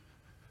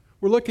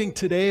We're looking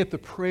today at the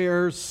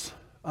prayers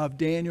of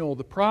Daniel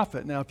the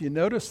prophet. Now, if you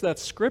notice that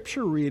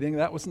scripture reading,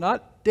 that was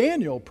not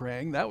Daniel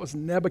praying, that was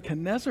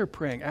Nebuchadnezzar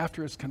praying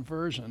after his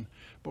conversion.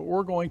 But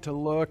we're going to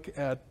look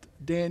at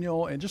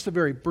Daniel in just a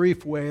very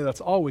brief way.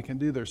 That's all we can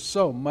do. There's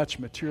so much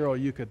material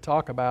you could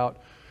talk about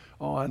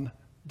on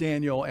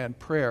Daniel and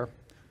prayer,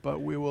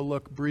 but we will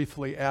look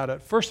briefly at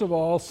it. First of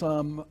all,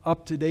 some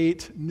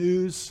up-to-date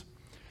news.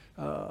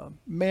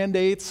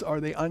 Mandates,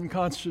 are they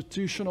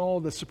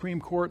unconstitutional? The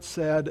Supreme Court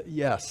said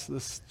yes.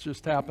 This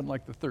just happened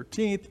like the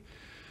 13th.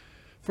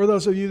 For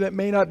those of you that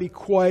may not be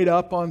quite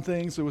up on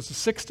things, it was a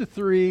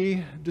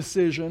 6-3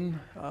 decision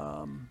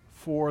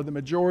for the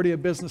majority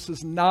of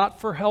businesses,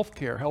 not for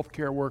healthcare.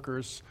 Healthcare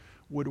workers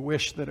would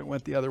wish that it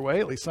went the other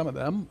way, at least some of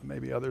them.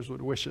 Maybe others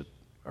would wish it,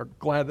 are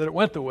glad that it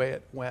went the way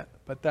it went.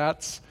 But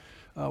that's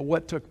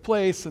what took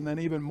place. And then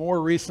even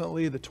more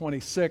recently, the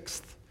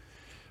 26th,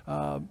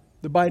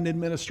 the Biden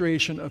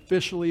administration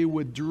officially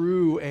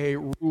withdrew a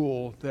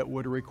rule that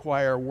would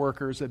require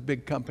workers at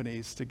big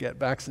companies to get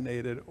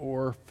vaccinated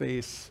or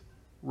face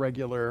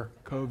regular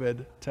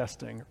COVID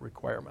testing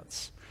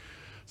requirements.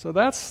 So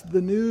that's the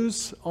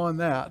news on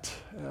that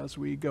as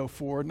we go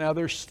forward. Now,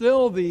 there's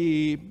still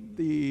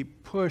the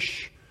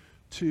push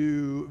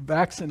to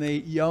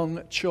vaccinate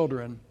young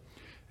children.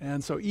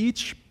 And so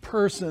each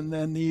person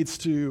then needs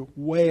to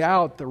weigh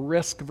out the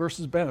risk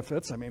versus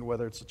benefits. I mean,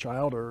 whether it's a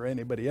child or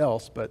anybody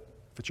else, but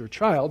if it's your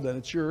child, then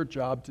it's your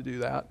job to do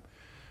that.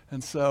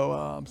 And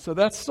so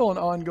that's still an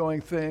ongoing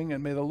thing,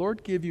 and may the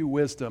Lord give you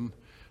wisdom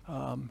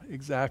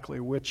exactly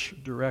which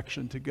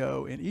direction to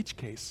go in each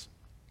case.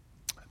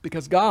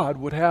 Because God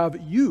would have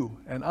you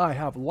and I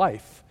have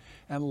life,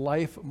 and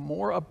life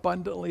more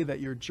abundantly, that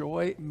your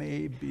joy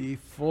may be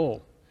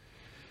full.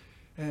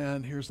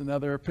 And here's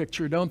another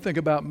picture. Don't think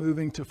about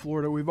moving to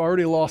Florida. We've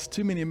already lost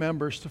too many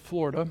members to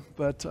Florida,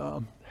 but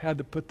had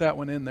to put that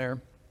one in there.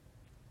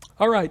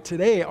 All right,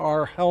 today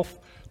our health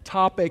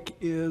topic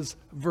is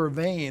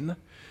vervain.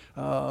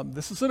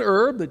 This is an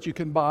herb that you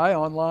can buy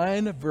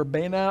online.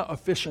 Verbena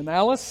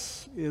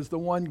officinalis is the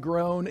one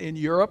grown in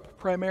Europe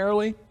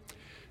primarily.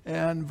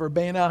 And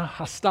Verbena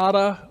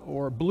hastata,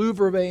 or blue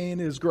vervain,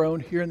 is grown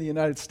here in the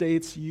United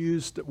States,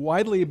 used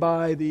widely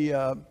by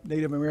the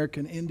Native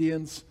American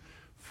Indians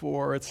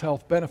for its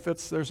health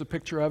benefits. There's a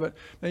picture of it.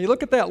 Now you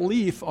look at that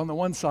leaf on the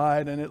one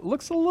side, and it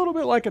looks a little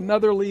bit like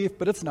another leaf,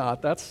 but it's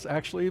not. That's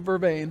actually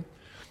vervain.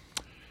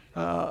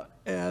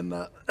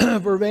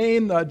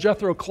 Vervain,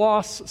 Jethro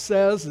Kloss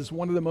says, is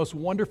one of the most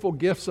wonderful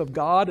gifts of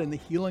God in the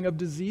healing of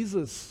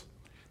diseases.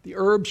 The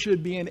herb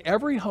should be in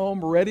every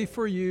home, ready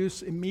for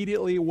use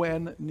immediately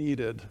when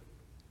needed.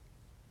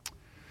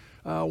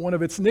 One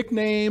of its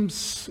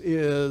nicknames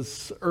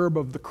is herb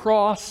of the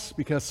cross,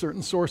 because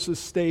certain sources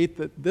state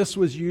that this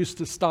was used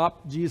to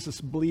stop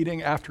Jesus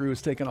bleeding after he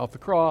was taken off the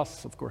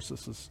cross. Of course,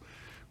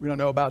 we don't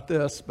know about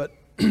this, but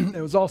it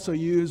was also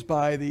used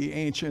by the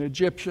ancient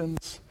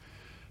Egyptians,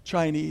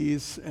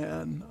 Chinese,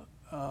 and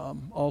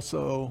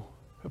also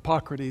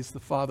Hippocrates, the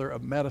father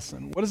of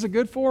medicine. What is it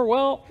good for?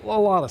 Well, a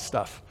lot of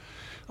stuff.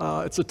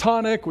 It's a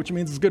tonic, which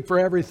means it's good for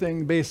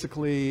everything,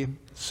 basically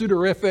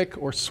sudorific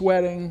or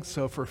sweating,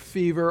 so for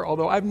fever,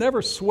 although I've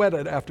never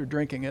sweated after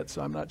drinking it,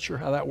 so I'm not sure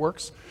how that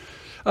works.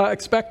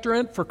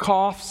 Expectorant for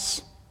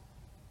coughs,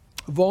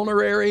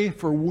 vulnerary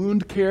for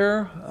wound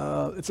care.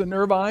 It's a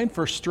nervine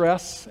for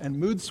stress and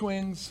mood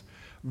swings.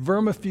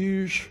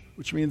 Vermifuge,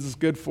 which means it's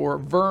good for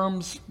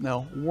worms,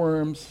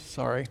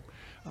 sorry.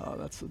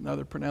 That's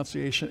another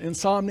pronunciation.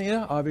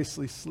 Insomnia,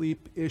 obviously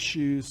sleep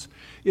issues.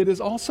 It is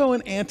also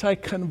an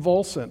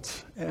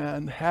anticonvulsant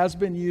and has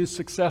been used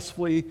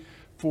successfully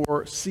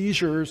for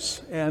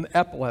seizures and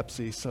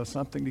epilepsy, so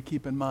something to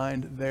keep in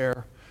mind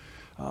there.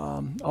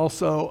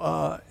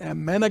 Also,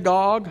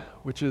 amenagogue,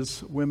 which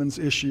is women's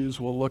issues.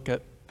 We'll look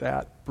at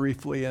that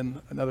briefly in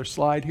another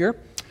slide here.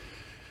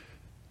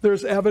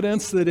 There's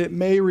evidence that it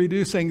may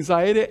reduce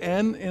anxiety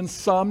and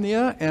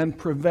insomnia and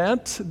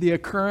prevent the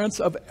occurrence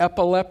of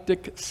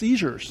epileptic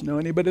seizures. Know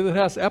anybody that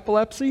has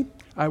epilepsy?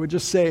 I would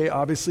just say,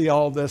 obviously,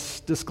 all this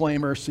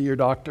disclaimer, see your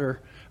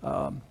doctor.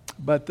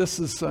 But this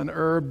is an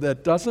herb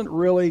that doesn't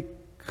really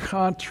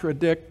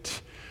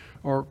contradict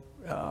or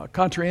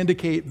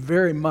contraindicate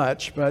very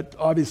much, but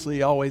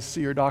obviously always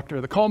see your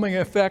doctor. The calming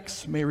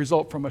effects may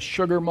result from a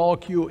sugar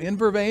molecule in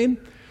vervain,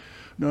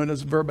 known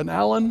as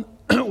verbenalin,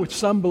 which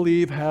some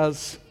believe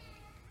has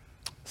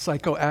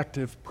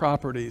psychoactive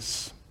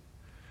properties.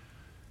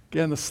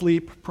 Again, the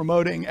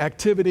sleep-promoting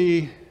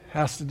activity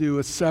has to do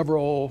with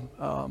several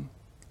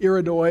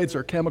iridoids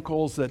or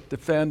chemicals that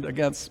defend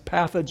against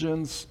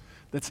pathogens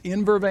that's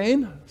in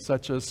vervain,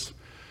 such as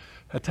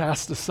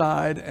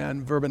hetasticide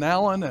and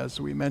verbenalin,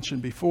 as we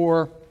mentioned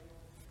before.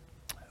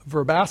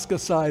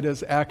 Verbascicide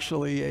is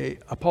actually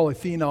a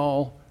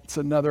polyphenol. It's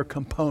another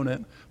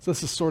component. So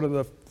this is sort of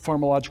the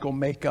pharmacological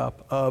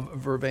makeup of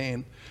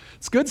vervain.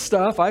 It's good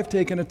stuff. I've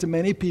taken it to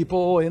many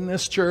people in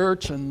this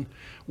church, and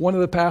one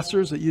of the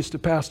pastors that used to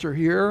pastor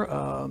here,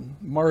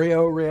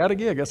 Mario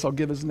Reategui, I guess I'll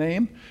give his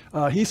name,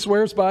 he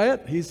swears by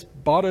it. He's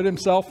bought it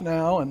himself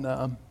now,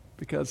 and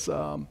because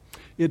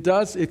It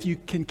does, if you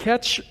can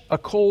catch a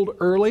cold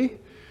early,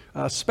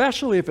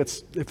 especially if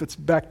it's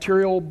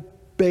bacterial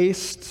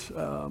based,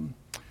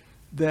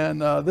 then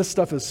this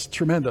stuff is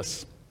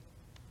tremendous.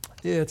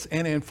 It's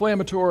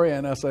anti-inflammatory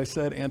and, as I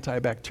said,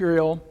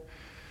 antibacterial.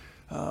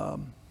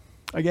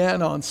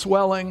 Again, on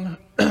swelling,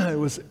 it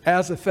was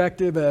as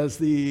effective as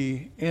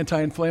the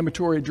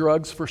anti-inflammatory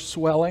drugs for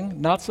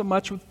swelling. Not so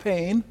much with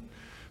pain,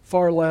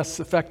 far less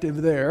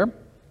effective there.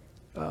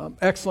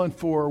 Excellent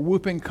for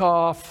whooping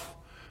cough,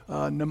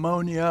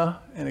 pneumonia,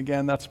 and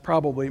again, that's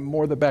probably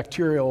more the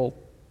bacterial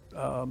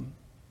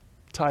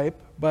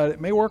type, but it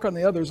may work on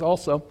the others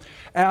also.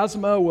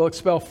 Asthma will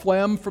expel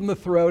phlegm from the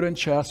throat and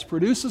chest,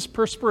 produces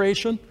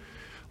perspiration.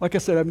 Like I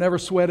said, I've never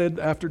sweated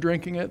after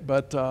drinking it,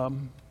 but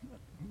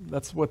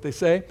that's what they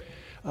say.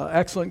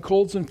 Excellent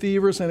colds and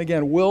fevers, and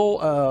again,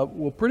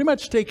 will pretty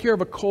much take care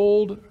of a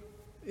cold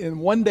in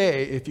one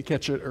day if you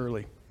catch it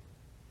early.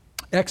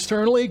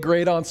 Externally,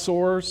 great on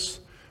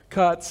sores,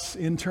 cuts.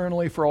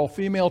 Internally, for all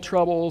female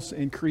troubles,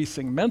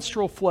 increasing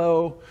menstrual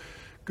flow,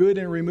 good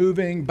in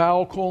removing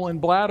bowel, colon,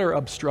 bladder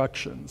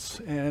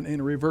obstructions, and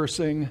in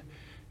reversing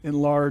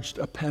enlarged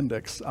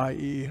appendix,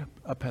 i.e.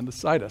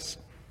 appendicitis.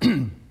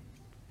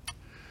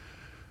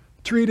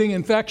 Treating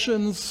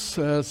infections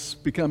has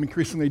become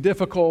increasingly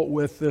difficult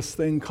with this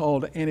thing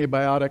called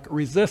antibiotic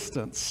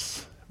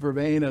resistance.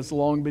 Vervain has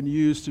long been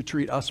used to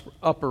treat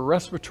upper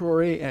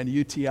respiratory and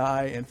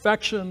UTI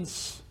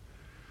infections,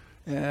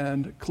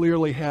 and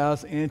clearly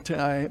has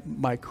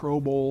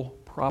antimicrobial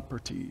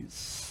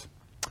properties.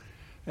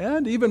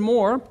 And even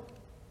more,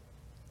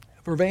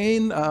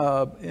 Vervain,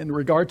 in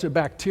regard to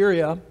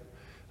bacteria,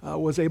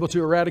 was able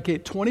to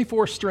eradicate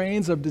 24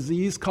 strains of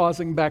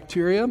disease-causing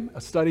bacteria, a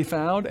study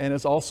found, and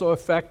is also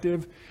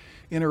effective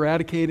in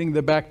eradicating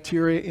the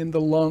bacteria in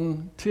the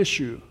lung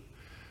tissue,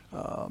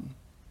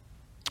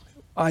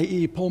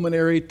 i.e.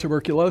 pulmonary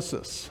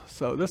tuberculosis.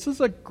 So this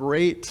is a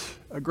great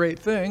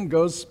thing.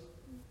 Gets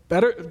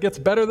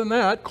better than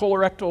that.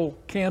 Colorectal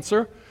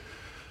cancer.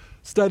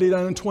 Study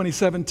done in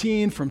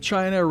 2017 from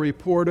China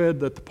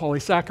reported that the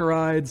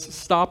polysaccharides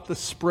stop the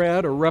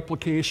spread or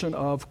replication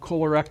of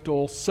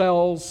colorectal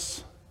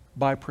cells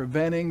by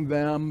preventing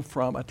them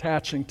from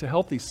attaching to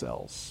healthy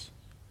cells.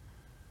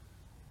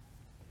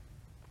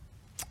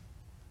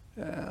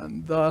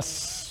 And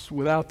thus,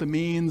 without the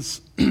means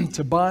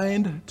to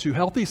bind to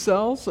healthy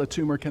cells, a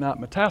tumor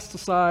cannot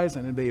metastasize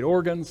and invade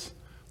organs.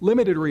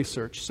 Limited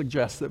research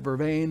suggests that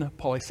Vervain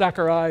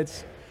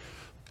polysaccharides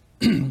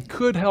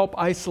could help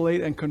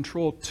isolate and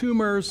control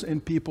tumors in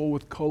people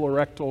with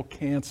colorectal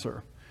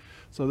cancer.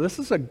 So this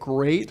is a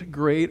great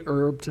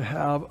herb to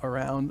have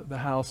around the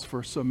house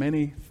for so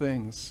many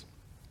things.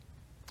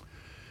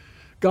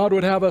 God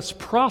would have us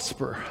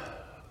prosper,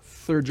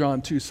 3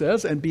 John 2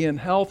 says, and be in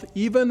health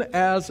even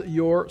as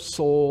your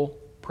soul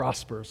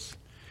prospers.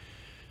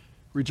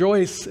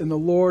 Rejoice in the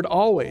Lord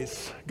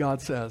always,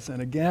 God says.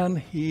 And again,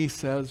 he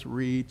says,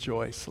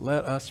 rejoice.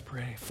 Let us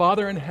pray.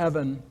 Father in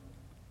heaven,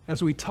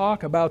 as we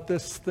talk about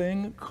this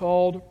thing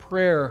called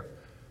prayer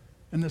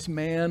and this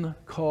man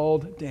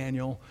called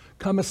Daniel,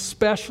 come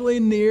especially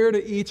near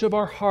to each of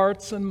our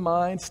hearts and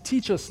minds.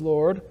 Teach us,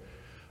 Lord,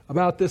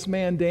 about this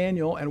man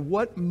Daniel and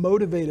what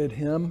motivated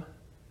him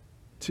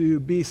to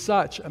be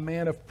such a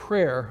man of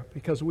prayer,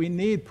 because we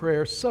need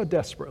prayer so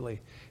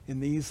desperately in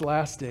these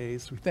last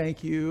days. We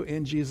thank you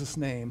in Jesus'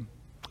 name.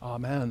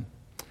 Amen.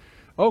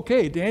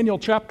 Okay, Daniel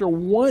chapter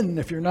 1.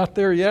 If you're not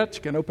there yet,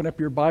 you can open up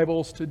your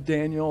Bibles to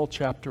Daniel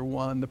chapter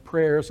 1, the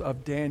prayers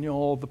of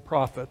Daniel the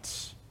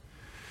prophets.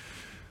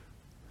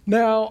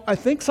 Now, I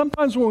think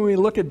sometimes when we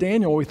look at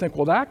Daniel, we think,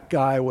 well, that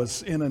guy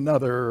was he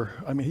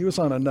was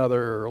on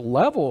another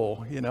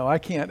level. I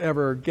can't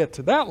ever get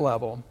to that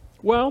level.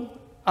 Well,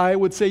 I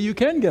would say you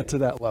can get to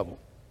that level,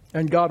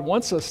 and God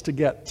wants us to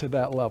get to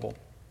that level.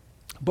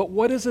 But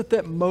what is it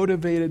that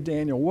motivated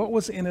Daniel? What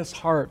was in his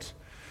heart?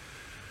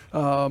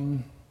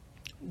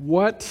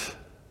 What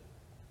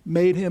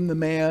made him the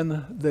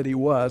man that he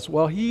was?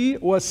 Well, he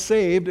was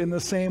saved in the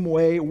same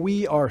way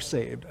we are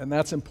saved, and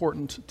that's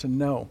important to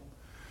know.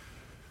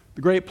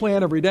 The great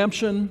plan of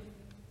redemption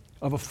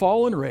of a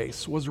fallen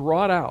race was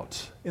wrought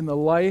out in the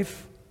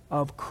life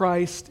of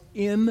Christ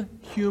in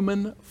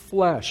human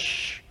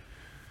flesh.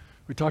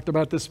 We talked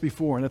about this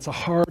before, and it's a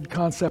hard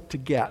concept to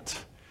get.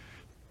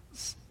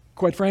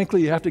 Quite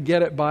frankly, you have to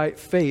get it by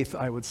faith,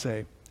 I would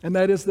say. And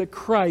that is that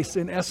Christ,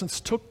 in essence,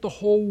 took the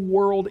whole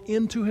world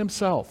into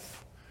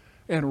himself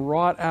and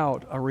wrought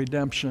out a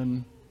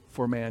redemption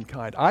for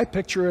mankind. I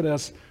picture it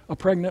as a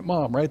pregnant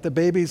mom, right? The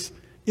baby's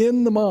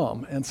in the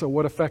mom. And so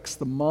what affects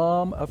the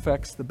mom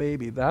affects the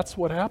baby. That's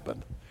what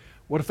happened.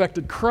 What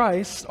affected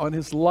Christ in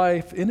his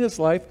life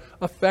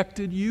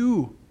affected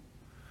you.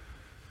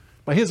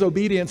 By his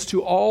obedience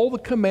to all the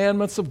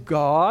commandments of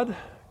God,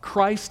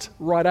 Christ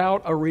wrought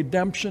out a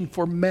redemption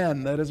for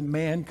men, that is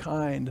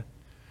mankind.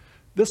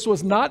 This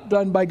was not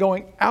done by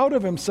going out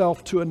of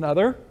himself to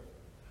another,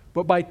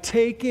 but by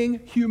taking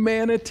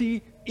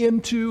humanity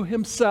into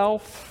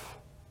himself.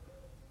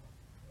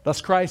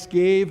 Thus Christ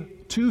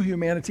gave to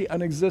humanity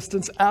an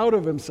existence out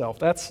of himself.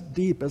 That's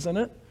deep, isn't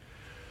it?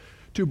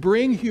 to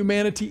bring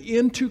humanity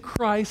into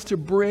Christ, to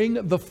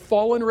bring the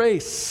fallen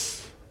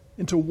race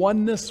into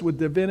oneness with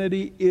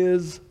divinity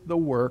is the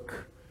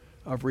work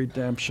of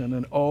redemption.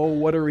 And oh,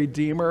 what a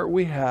Redeemer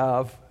we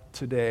have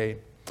today.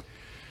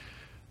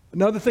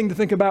 Another thing to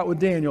think about with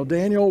Daniel.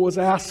 Daniel was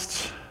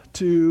asked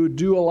to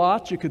do a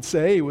lot, you could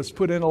say. He was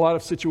put in a lot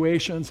of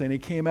situations, and he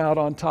came out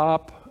on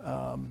top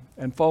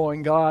and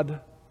following God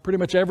pretty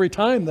much every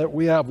time that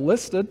we have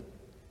listed.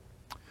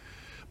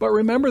 But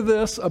remember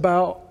this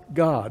about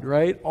God,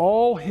 right?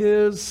 All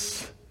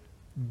his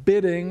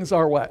biddings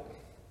are what?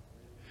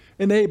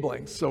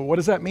 Enabling. So what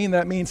does that mean?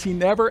 That means he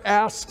never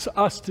asks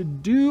us to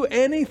do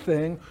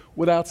anything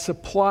without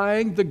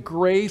supplying the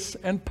grace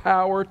and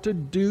power to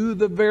do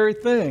the very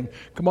thing.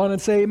 Come on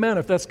and say amen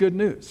if that's good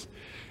news.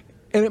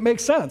 And it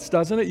makes sense,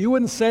 doesn't it? You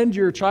wouldn't send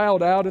your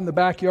child out in the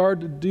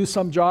backyard to do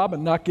some job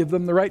and not give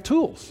them the right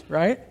tools,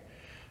 right?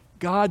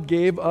 God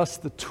gave us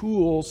the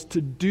tools to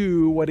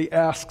do what he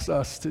asks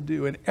us to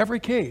do. In every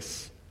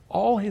case,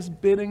 all his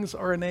biddings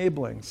are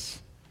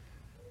enablings.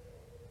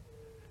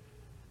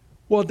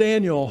 Well,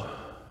 Daniel,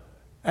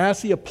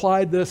 as he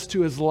applied this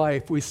to his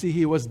life, we see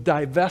he was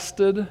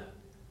divested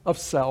of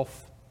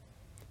self,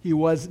 he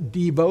was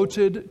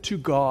devoted to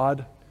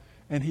God,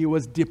 and he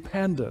was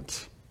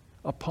dependent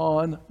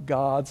upon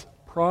God's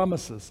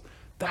promises.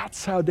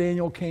 That's how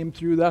Daniel came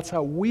through. That's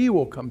how we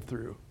will come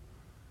through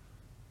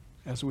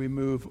as we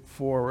move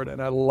forward.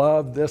 And I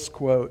love this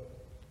quote.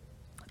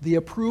 The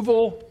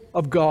approval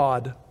of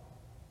God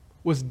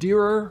was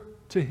dearer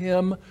to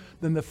him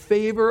than the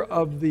favor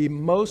of the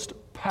most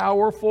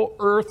powerful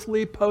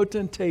earthly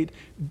potentate,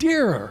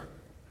 dearer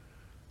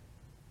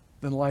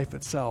than life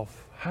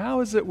itself.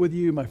 How is it with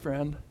you, my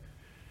friend?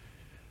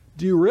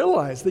 Do you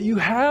realize that you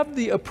have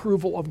the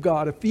approval of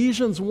God?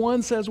 Ephesians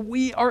 1 says,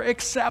 we are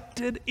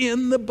accepted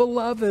in the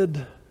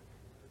beloved.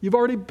 You've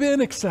already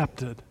been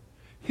accepted.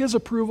 His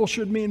approval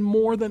should mean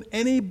more than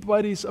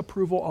anybody's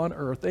approval on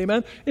earth.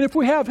 Amen? And if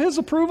we have his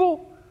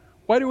approval,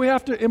 why do we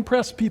have to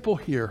impress people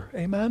here?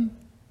 Amen?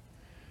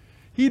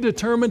 He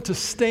determined to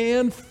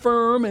stand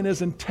firm in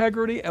his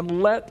integrity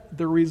and let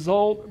the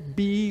result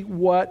be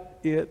what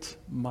it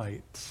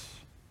might.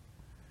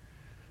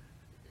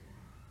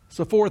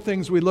 So 4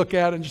 things we look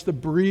at in just the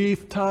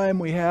brief time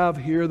we have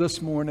here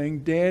this morning.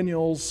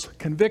 Daniel's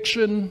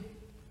conviction,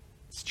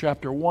 it's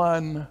chapter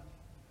 1.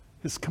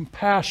 His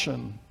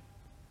compassion,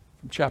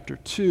 from chapter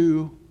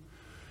 2.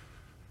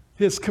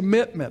 His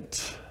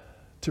commitment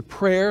to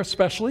prayer,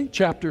 especially,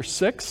 chapter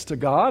 6, to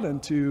God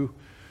and to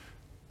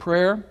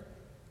prayer.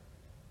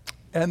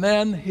 And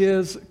then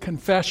his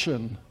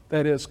confession,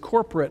 that is,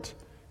 corporate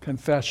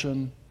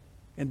confession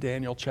in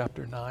Daniel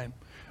chapter 9.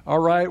 All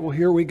right, well,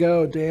 here we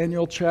go.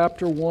 Daniel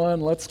chapter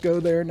 1. Let's go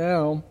there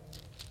now.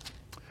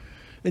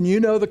 And you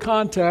know the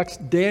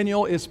context.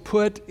 Daniel is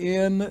put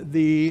in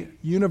the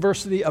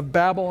University of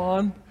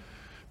Babylon.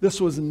 This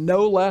was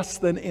no less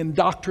than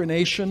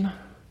indoctrination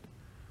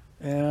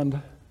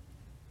and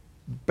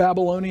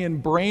Babylonian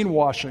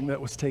brainwashing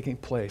that was taking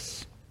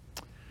place.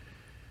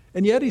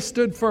 And yet he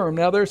stood firm.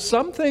 Now, there's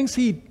some things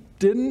he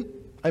didn't.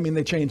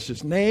 They changed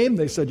his name.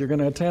 They said, you're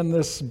going to attend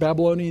this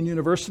Babylonian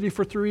university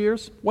for 3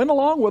 years. Went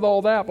along with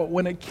all that, but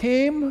when it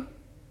came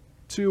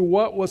to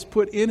what was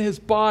put in his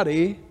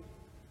body,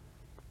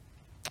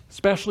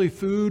 especially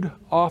food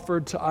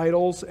offered to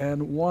idols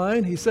and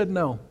wine, he said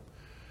no.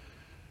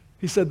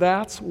 He said,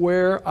 that's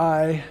where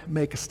I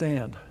make a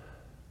stand.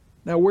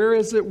 Now, where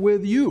is it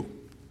with you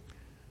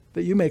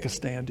that you make a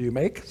stand? Do you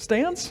make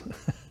stands?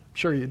 I'm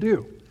sure you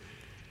do.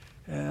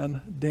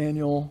 And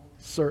Daniel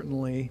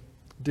certainly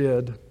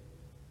did.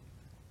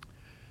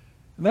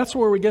 And that's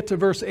where we get to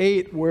verse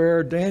 8,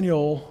 where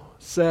Daniel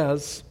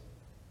says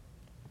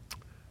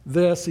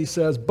this. He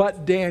says,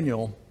 but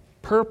Daniel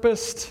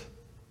purposed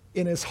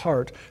in his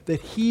heart that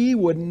he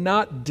would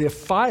not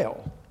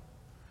defile.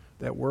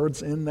 That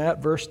word's in that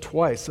verse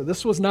twice. So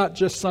this was not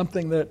just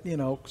something that,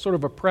 sort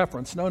of a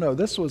preference. No,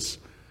 this was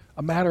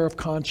a matter of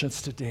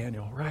conscience to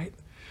Daniel, right?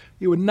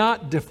 He would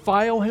not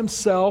defile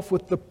himself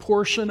with the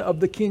portion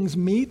of the king's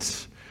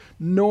meat,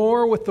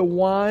 nor with the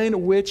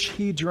wine which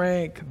he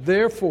drank.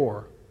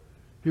 Therefore,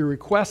 he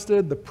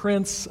requested the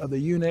prince of the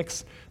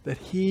eunuchs that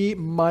he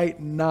might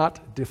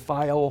not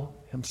defile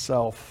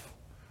himself.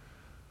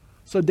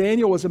 So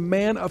Daniel was a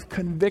man of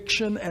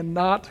conviction and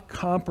not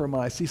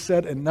compromise. He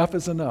said, enough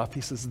is enough.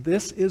 He says,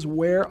 this is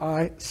where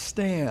I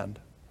stand.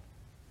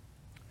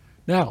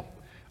 Now,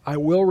 I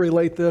will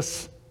relate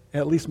this,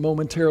 at least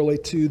momentarily,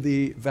 to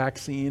the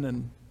vaccine,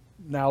 and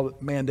now the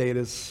mandate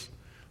is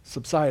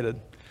subsided.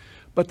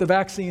 But the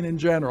vaccine in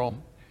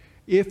general,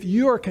 if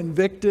you are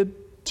convicted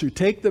to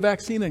take the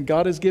vaccine and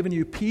God has given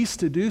you peace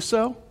to do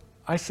so,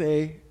 I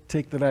say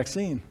take the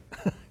vaccine.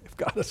 If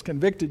God has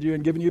convicted you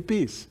and given you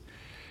peace.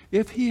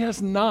 If he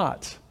has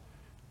not,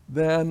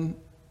 then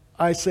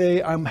I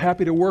say I'm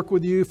happy to work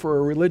with you for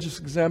a religious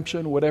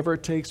exemption, whatever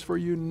it takes for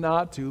you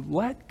not to.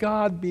 Let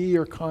God be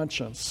your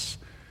conscience.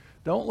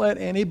 Don't let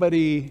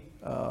anybody,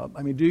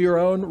 do your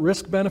own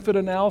risk-benefit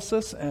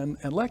analysis and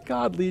let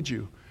God lead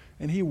you.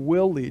 And he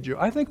will lead you.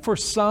 I think for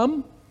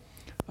some,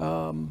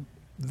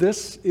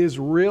 this is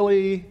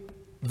really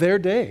their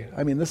day.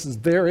 I mean, this is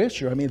their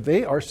issue. I mean,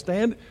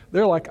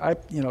 they're like,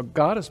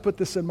 God has put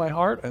this in my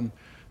heart, and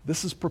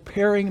this is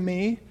preparing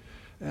me,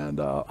 and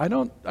I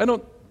don't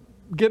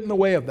get in the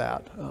way of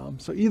that.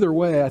 So either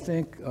way, I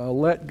think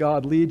let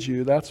God lead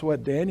you. That's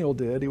what Daniel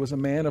did. He was a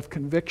man of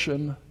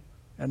conviction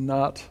and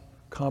not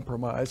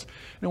compromise.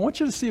 And I want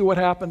you to see what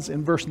happens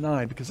in verse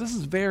 9, because this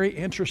is very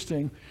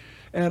interesting.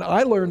 And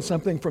I learned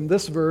something from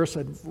this verse.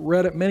 I've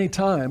read it many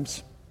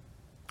times,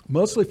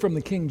 mostly from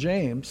the King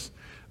James,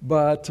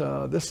 but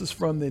this is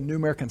from the New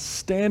American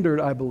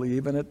Standard, I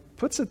believe, and it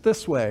puts it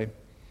this way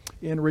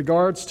in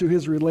regards to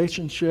his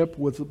relationship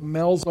with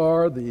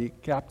Melzar, the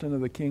captain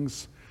of the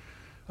king's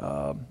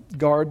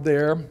guard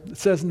there. It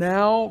says,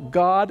 now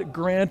God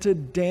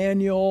granted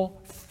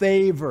Daniel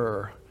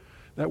favor.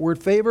 That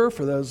word favor,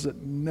 for those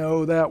that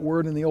know that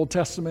word in the Old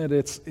Testament,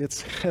 it's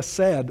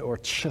chesed or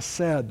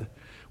chesed,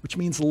 which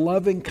means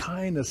loving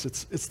kindness.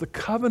 It's the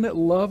covenant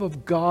love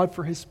of God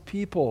for his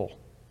people.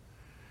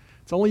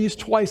 It's only used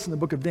twice in the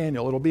book of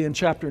Daniel. It'll be in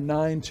chapter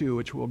 9 too,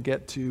 which we'll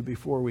get to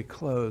before we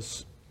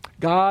close.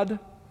 God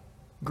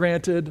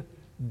granted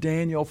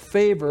Daniel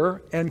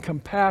favor and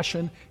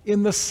compassion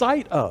in the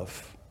sight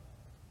of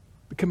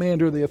the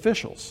commander of the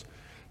officials.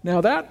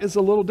 Now that is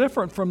a little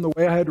different from the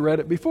way I had read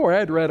it before. I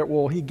had read it,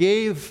 well, he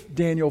gave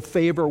Daniel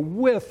favor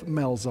with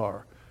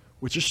Melzar,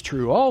 which is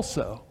true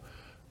also.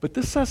 But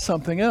this says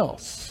something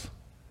else,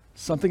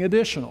 something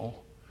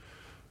additional.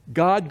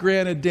 God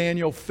granted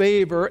Daniel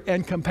favor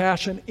and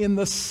compassion in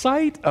the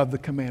sight of the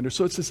commander.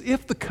 So it's as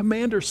if the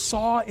commander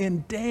saw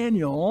in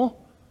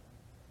Daniel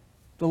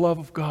the love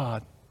of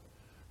God,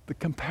 the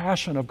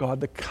compassion of God,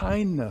 the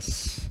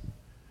kindness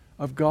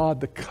of God,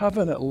 the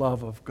covenant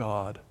love of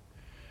God.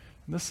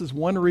 And this is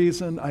one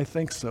reason I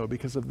think so,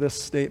 because of this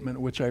statement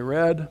which I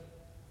read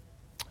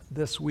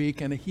this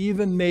week. And a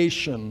heathen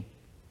nation,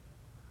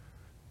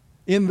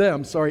 in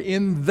them,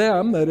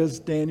 that is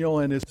Daniel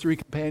and his three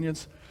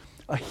companions,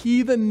 a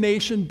heathen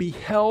nation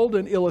beheld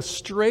an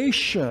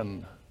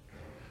illustration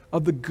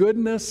of the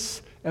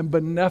goodness and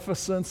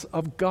beneficence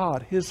of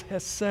God, his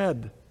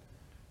hesed,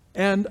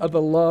 and of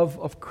the love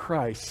of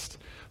Christ.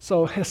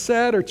 So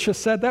hesed or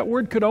chesed, that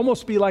word could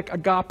almost be like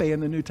agape in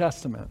the New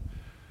Testament,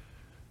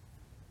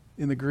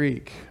 in the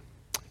Greek.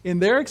 In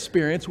their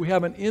experience, we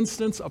have an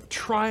instance of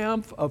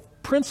triumph, of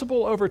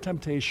principle over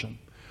temptation,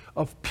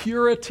 of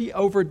purity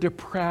over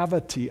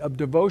depravity, of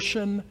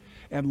devotion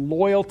and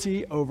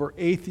loyalty over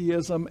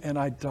atheism and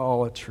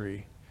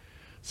idolatry.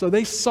 So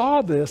they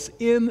saw this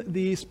in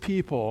these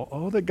people.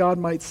 Oh, that God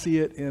might see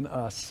it in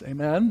us.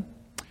 Amen?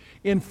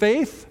 In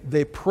faith,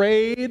 they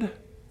prayed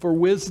for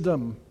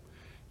wisdom,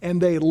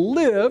 and they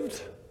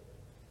lived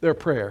their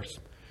prayers.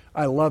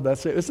 I love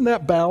that. Isn't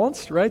that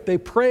balanced, right? They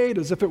prayed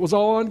as if it was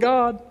all on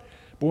God,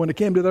 but when it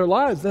came to their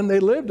lives, then they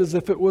lived as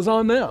if it was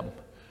on them.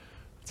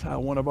 That's how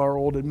one of our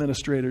old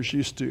administrators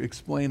used to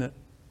explain it.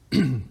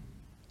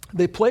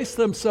 They placed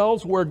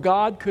themselves where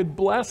God could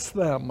bless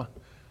them.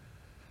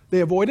 They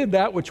avoided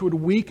that which would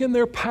weaken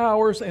their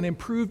powers and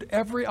improved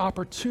every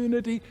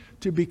opportunity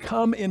to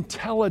become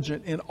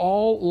intelligent in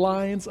all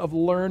lines of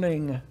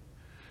learning.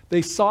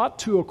 They sought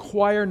to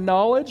acquire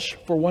knowledge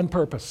for one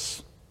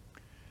purpose: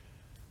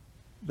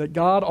 that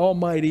God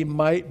Almighty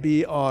might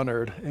be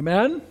honored.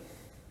 Amen?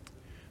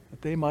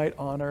 That they might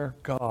honor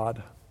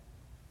God.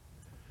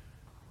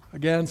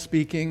 Again,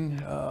 speaking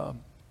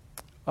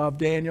of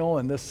Daniel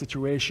and this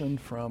situation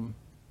from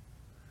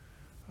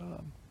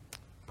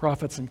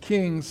Prophets and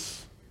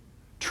Kings,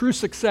 true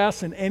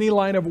success in any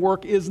line of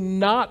work is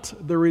not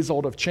the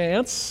result of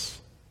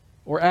chance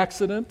or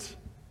accident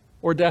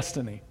or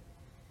destiny.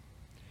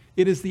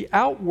 It is the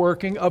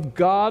outworking of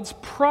God's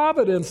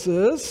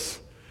providences.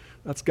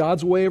 That's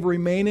God's way of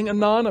remaining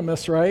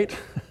anonymous, right?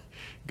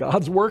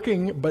 God's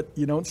working, but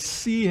you don't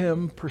see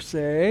him per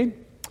se.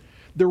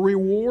 The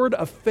reward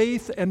of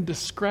faith and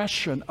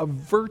discretion, of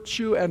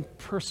virtue and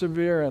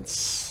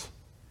perseverance.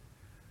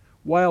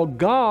 While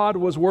God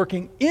was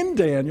working in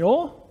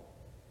Daniel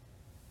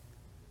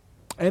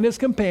and his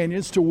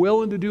companions to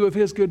will and to do of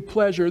his good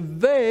pleasure,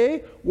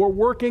 they were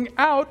working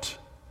out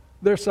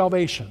their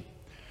salvation.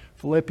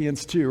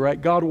 Philippians 2, right?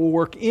 God will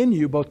work in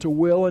you both to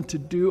will and to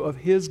do of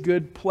his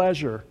good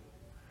pleasure.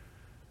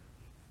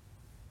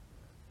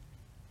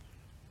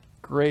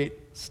 Great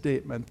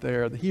statement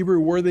there. The Hebrew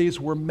worthies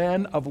were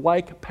men of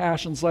like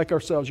passions like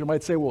ourselves. You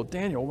might say, well,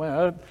 Daniel,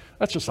 man,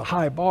 that's just a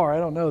high bar. I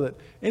don't know that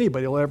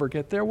anybody will ever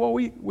get there. Well,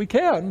 we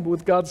can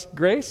with God's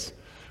grace,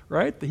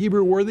 right? The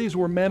Hebrew worthies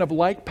were men of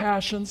like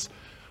passions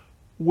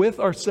with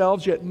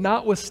ourselves, yet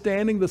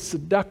notwithstanding the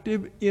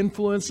seductive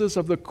influences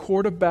of the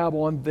court of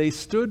Babylon, they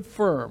stood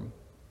firm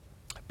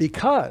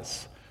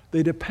because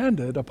they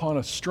depended upon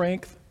a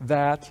strength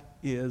that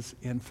is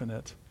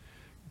infinite.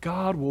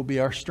 God will be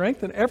our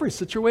strength in every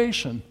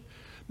situation.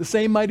 The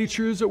same mighty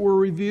truths that were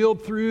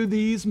revealed through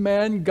these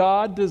men,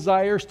 God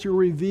desires to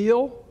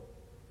reveal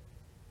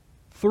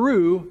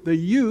through the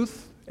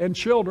youth and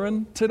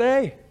children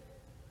today.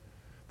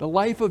 The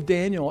life of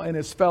Daniel and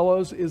his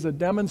fellows is a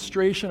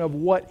demonstration of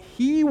what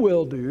he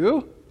will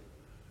do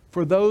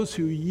for those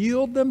who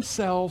yield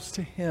themselves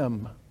to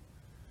him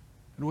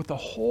and with a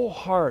whole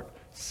heart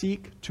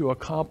seek to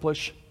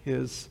accomplish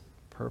his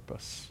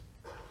purpose.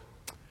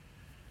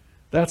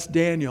 That's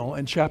Daniel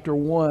in chapter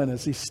 1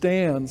 as he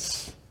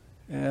stands,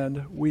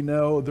 and we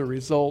know the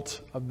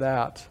result of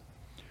that.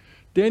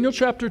 Daniel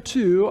chapter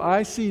 2,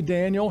 I see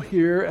Daniel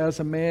here as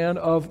a man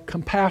of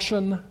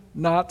compassion,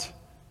 not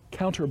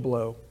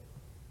counterblow.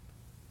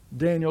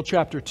 Daniel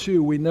chapter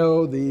 2, we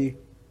know the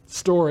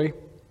story.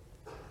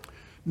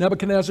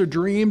 Nebuchadnezzar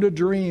dreamed a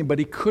dream, but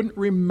he couldn't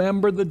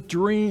remember the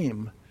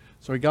dream.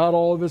 So he got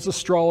all of his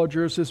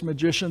astrologers, his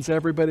magicians,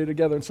 everybody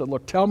together and said,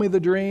 look, tell me the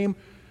dream,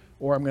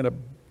 or I'm going to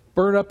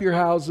burn up your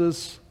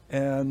houses,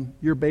 and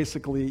you're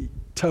basically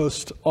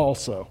toast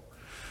also.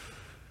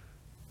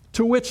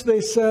 To which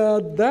they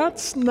said,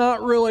 that's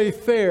not really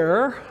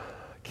fair,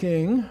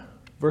 King.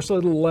 Verse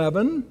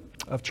 11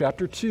 of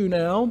chapter 2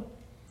 now.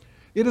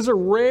 It is a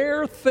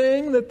rare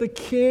thing that the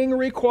king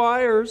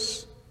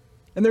requires,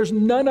 and there's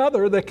none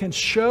other that can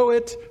show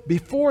it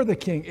before the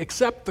king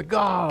except the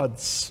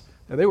gods.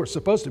 Now, they were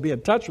supposed to be in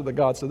touch with the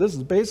gods, so this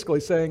is basically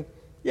saying,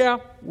 yeah,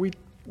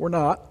 we're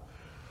not.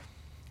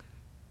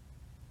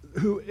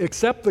 Who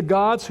except the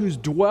gods whose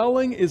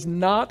dwelling is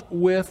not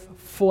with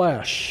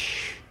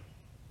flesh.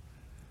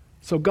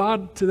 So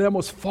God to them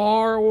was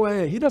far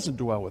away. He doesn't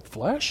dwell with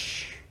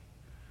flesh.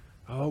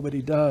 Oh, but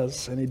he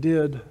does, and he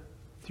did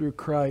through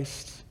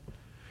Christ.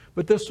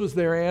 But this was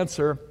their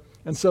answer.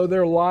 And so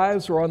their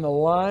lives were on the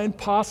line.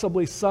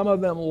 Possibly some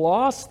of them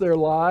lost their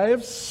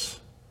lives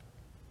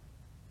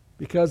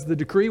because the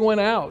decree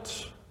went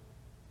out.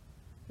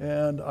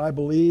 And I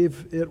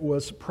believe it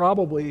was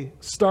probably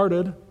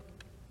started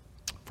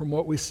from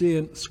what we see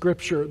in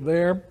Scripture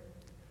there.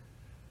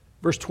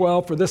 Verse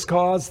 12, for this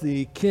cause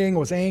the king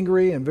was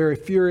angry and very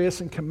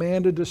furious and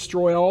commanded to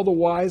destroy all the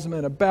wise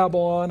men of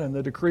Babylon. And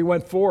the decree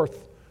went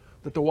forth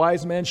that the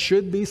wise men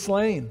should be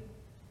slain.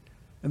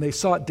 And they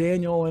sought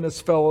Daniel and his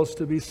fellows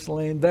to be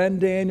slain. Then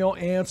Daniel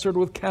answered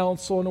with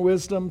counsel and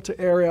wisdom to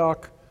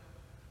Arioch.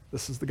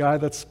 This is the guy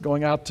that's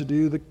going out to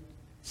do the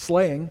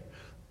slaying.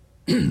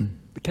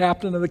 The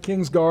captain of the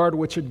king's guard,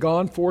 which had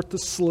gone forth to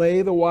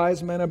slay the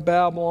wise men of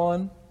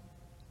Babylon,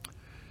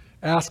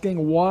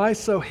 asking, why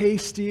so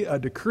hasty a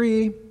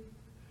decree?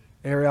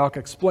 Arioch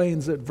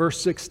explains it, verse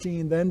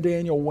 16, then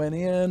Daniel went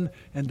in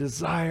and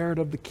desired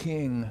of the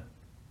king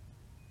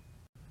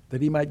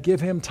that he might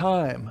give him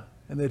time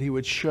and that he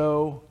would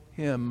show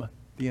him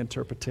the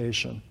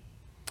interpretation.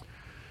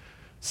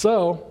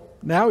 So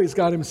now he's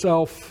got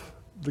himself,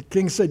 the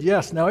king said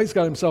yes, now he's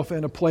got himself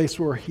in a place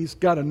where he's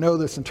got to know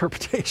this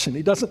interpretation.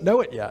 He doesn't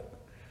know it yet.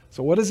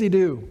 So what does he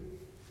do?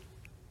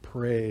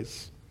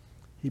 Prays.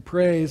 He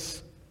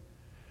prays.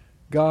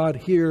 God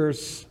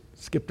hears.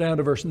 Skip down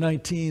to verse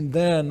 19.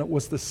 Then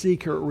was the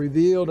secret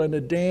revealed unto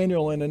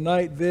Daniel in a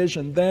night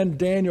vision. Then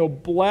Daniel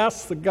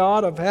blessed the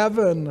God of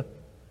heaven.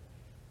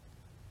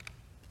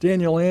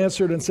 Daniel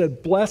answered and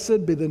said,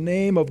 blessed be the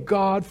name of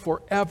God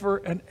forever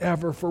and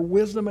ever, for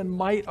wisdom and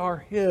might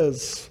are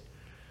his.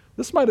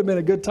 This might have been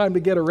a good time to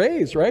get a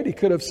raise, right? He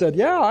could have said,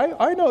 yeah,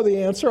 I know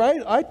the answer.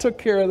 I took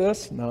care of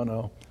this.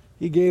 No.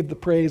 He gave the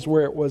praise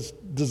where it was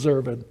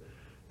deserved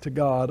to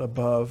God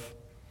above.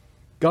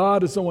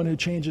 God is the one who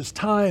changes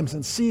times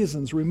and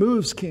seasons,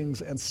 removes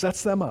kings, and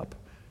sets them up.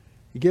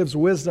 He gives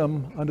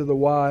wisdom unto the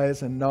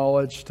wise and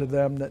knowledge to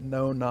them that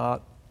know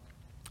not.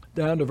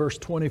 Down to verse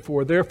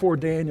 24. Therefore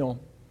Daniel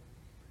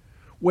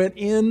went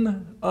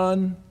in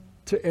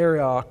unto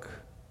Arioch,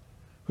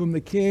 whom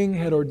the king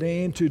had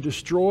ordained to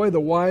destroy the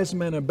wise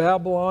men of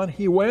Babylon.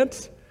 He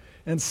went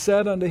and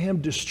said unto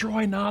him,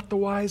 destroy not the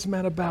wise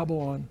men of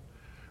Babylon.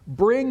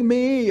 Bring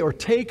me or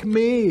take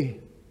me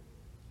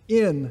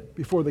in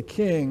before the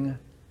king,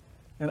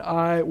 and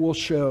I will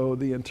show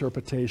the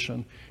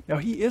interpretation. Now,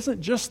 he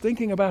isn't just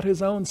thinking about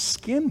his own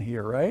skin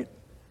here, right?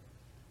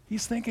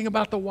 He's thinking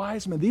about the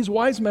wise men. These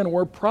wise men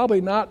were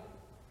probably not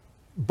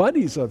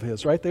buddies of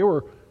his, right? They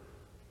were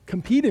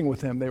competing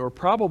with him. They were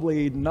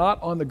probably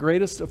not on the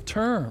greatest of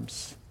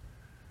terms.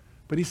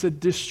 But he said,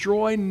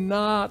 destroy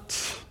not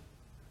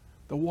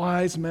the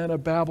wise men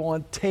of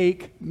Babylon.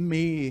 Take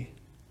me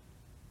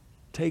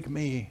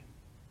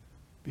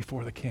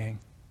before the king.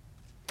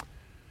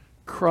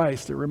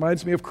 Christ, it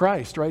reminds me of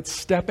Christ, right?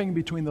 Stepping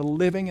between the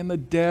living and the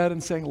dead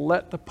and saying,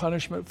 let the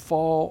punishment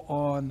fall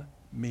on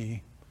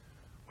me.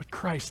 What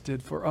Christ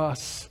did for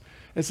us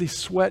as he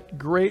sweat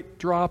great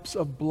drops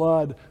of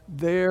blood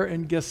there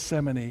in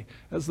Gethsemane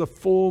as the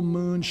full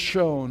moon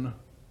shone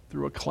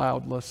through a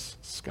cloudless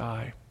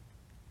sky.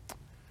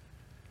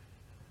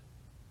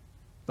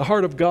 The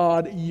heart of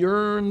God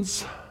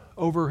yearns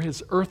over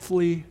his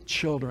earthly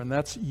children.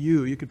 That's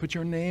you. You could put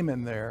your name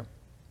in there.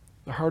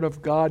 The heart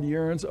of God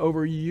yearns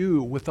over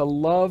you with a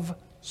love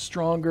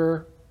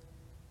stronger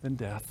than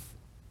death.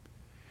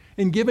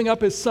 In giving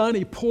up his son,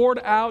 he poured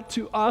out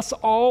to us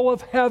all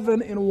of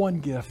heaven in one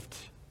gift.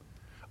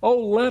 Oh,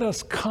 let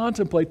us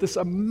contemplate this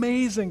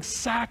amazing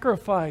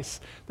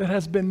sacrifice that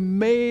has been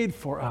made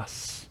for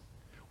us.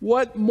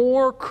 What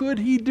more could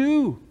he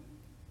do?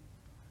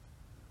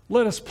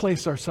 Let us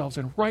place ourselves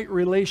in right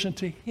relation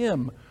to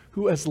Him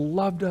who has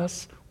loved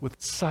us with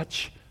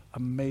such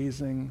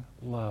amazing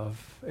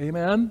love.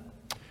 Amen?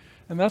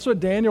 And that's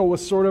what Daniel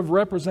was sort of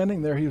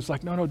representing there. He was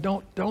like, no,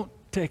 don't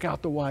take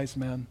out the wise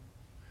men.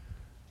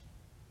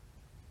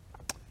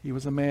 He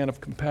was a man of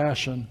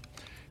compassion.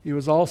 He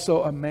was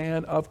also a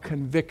man of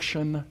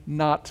conviction,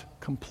 not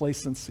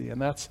complacency.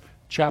 And that's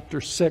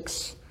chapter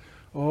 6.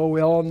 Oh,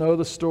 we all know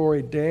the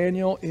story.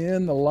 Daniel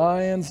in the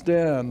lion's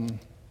den.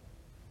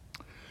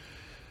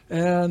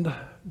 And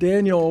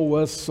Daniel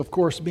was, of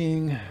course,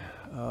 being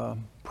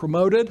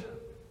promoted.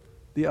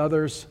 The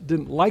others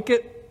didn't like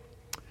it.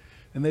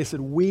 And they said,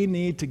 we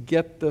need to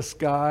get this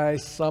guy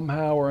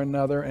somehow or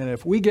another. And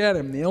if we get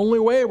him, the only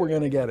way we're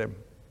going to get him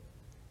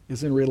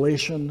is in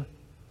relation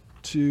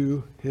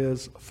to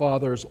his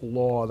father's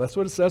law. That's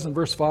what it says in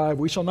verse 5.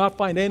 We shall not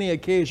find any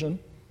occasion,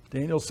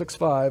 Daniel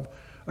 6:5,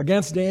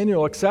 against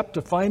Daniel except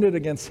to find it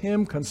against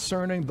him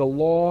concerning the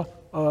law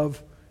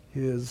of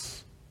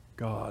his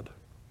God.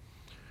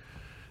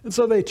 And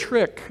so they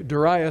trick.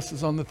 Darius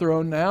is on the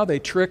throne now. They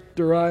trick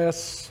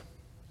Darius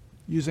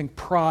using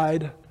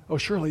pride. Oh,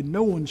 surely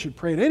no one should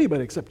pray to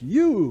anybody except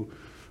you,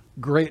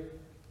 great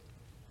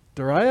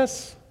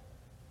Darius.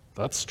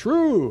 That's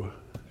true.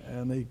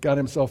 And he got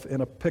himself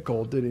in a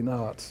pickle, did he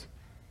not?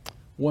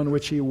 One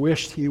which he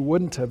wished he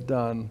wouldn't have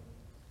done.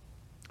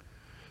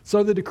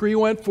 So the decree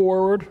went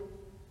forward.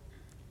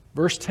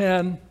 Verse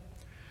 10,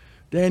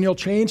 Daniel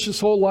changed his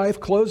whole life,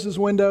 closed his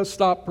windows,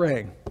 stopped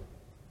praying.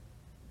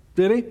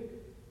 Did he?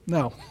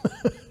 No.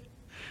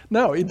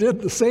 No, he did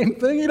the same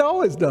thing he'd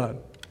always done.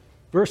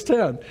 Verse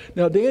 10,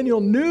 now Daniel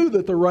knew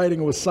that the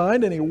writing was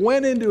signed, and he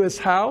went into his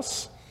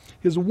house.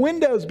 His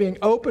windows being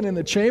open in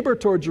the chamber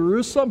toward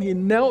Jerusalem, he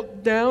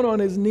knelt down on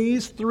his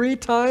knees 3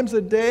 times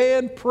a day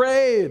and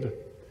prayed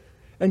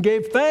and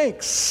gave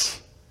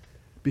thanks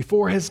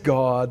before his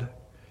God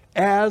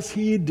as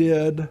he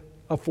did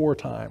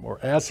aforetime, or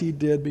as he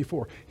did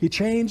before. He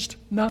changed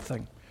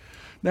nothing.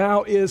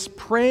 Now, is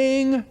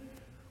praying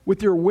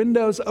with your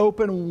windows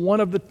open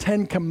one of the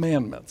 10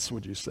 commandments,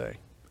 would you say?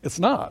 It's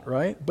not,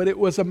 right? But it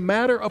was a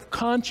matter of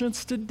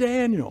conscience to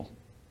Daniel.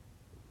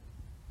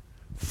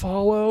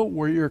 Follow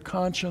where your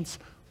conscience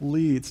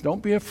leads.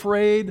 Don't be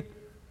afraid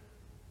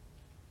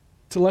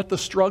to let the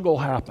struggle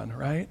happen,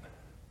 right?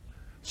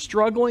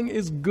 Struggling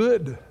is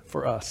good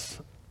for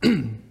us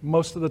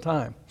most of the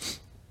time.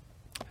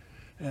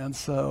 And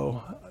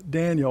so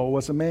Daniel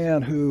was a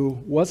man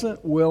who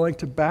wasn't willing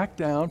to back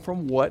down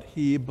from what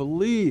he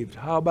believed.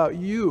 How about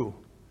you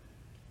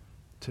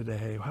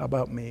today? How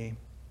about me?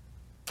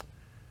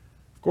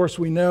 Of course,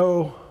 we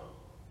know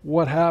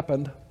what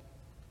happened.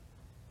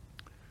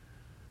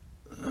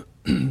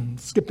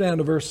 Skip down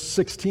to verse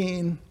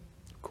 16.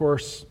 Of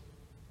course,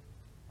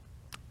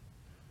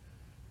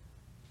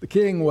 the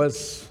king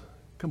was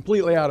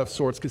completely out of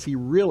sorts because he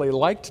really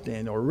liked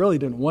Daniel, or really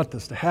didn't want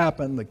this to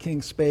happen. The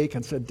king spake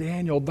and said,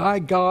 Daniel, thy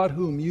God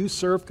whom you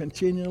serve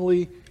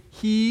continually,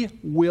 he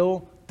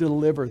will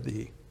deliver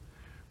thee.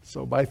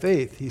 So by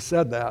faith, he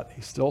said that.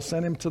 He still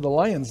sent him to the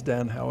lion's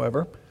den,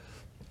 however.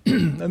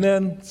 And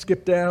then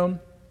skip down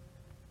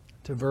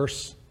to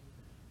verse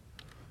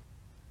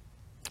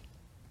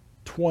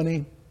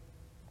 20.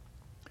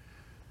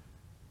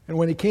 And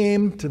when he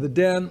came to the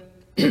den,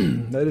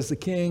 that is the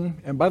king,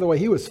 and by the way,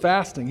 he was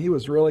fasting. He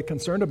was really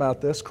concerned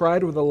about this,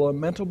 cried with a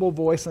lamentable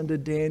voice unto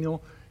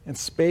Daniel, and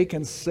spake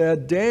and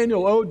said,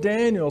 Daniel, O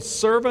Daniel,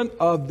 servant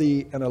of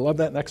the, and I love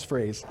that next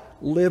phrase,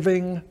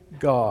 living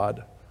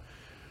God.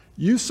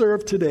 You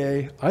serve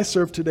today, I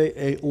serve today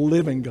a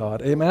living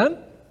God. Amen?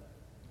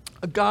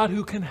 A God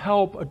who can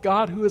help, a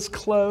God who is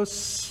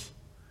close.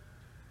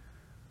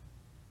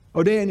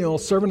 O Daniel,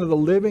 servant of the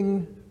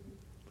living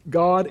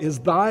God is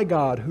thy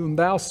God, whom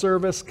thou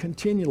servest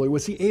continually.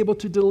 Was he able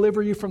to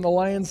deliver you from the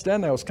lion's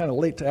den? I was kind of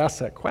late to ask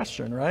that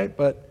question, right?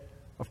 But,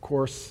 of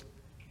course,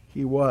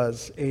 he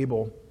was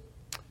able.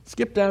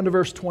 Skip down to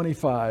verse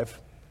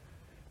 25,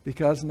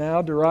 because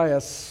now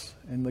Darius,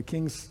 and the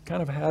kings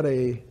kind of had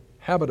a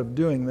habit of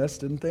doing this,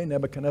 didn't they?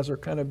 Nebuchadnezzar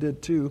kind of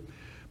did too.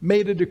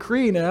 Made a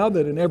decree now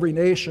that in every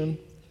nation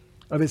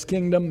of his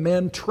kingdom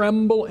men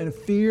tremble and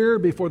fear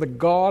before the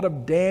God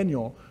of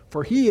Daniel,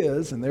 for he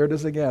is, and there it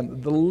is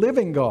again, the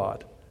living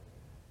God.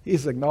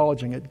 He's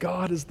acknowledging it.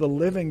 God is the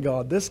living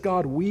God. This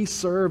God we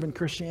serve in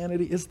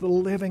Christianity is the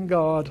living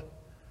God.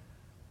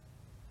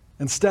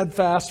 And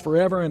steadfast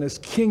forever, and his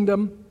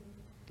kingdom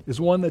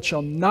is one that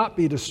shall not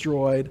be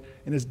destroyed,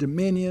 and his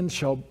dominion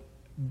shall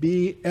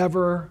be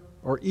ever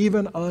or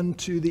even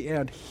unto the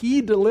end.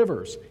 He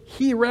delivers.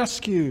 He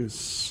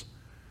rescues.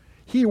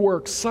 He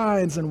works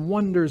signs and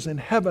wonders in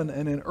heaven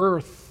and in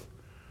earth.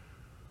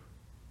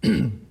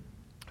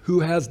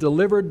 Who has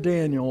delivered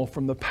Daniel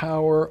from the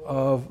power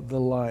of the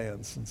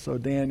lions. And so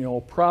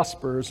Daniel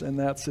prospers in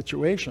that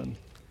situation.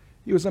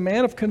 He was a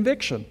man of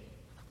conviction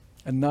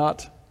and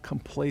not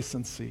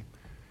complacency.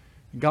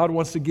 God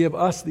wants to give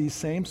us these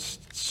same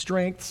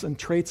strengths and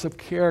traits of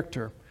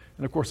character.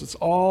 And of course, it's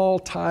all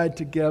tied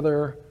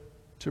together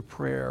to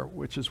prayer,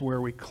 which is where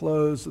we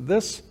close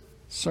this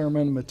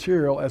sermon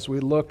material as we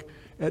look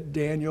at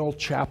Daniel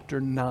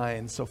chapter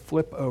 9. So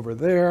flip over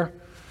there,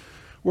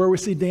 where we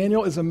see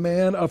Daniel is a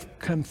man of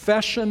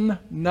confession,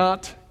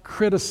 not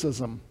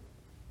criticism.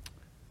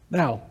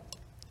 Now,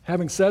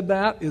 having said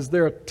that, is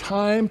there a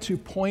time to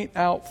point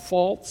out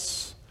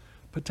faults,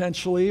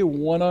 potentially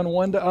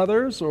one-on-one to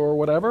others or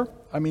whatever?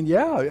 I mean,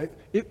 yeah,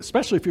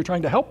 especially if you're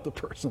trying to help the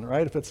person,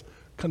 right? If it's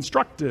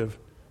constructive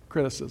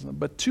criticism.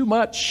 But too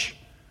much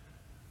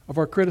of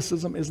our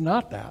criticism is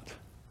not that,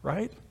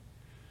 right?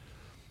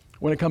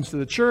 When it comes to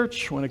the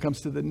church, when it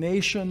comes to the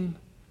nation,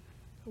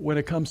 when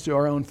it comes to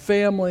our own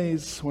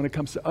families, when it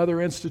comes to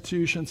other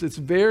institutions, it's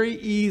very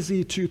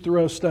easy to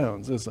throw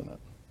stones, isn't it?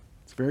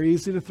 It's very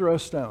easy to throw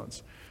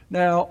stones.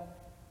 Now,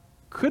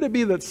 could it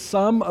be that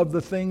some of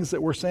the things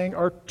that we're saying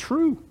are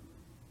true?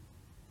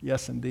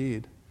 Yes,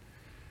 indeed.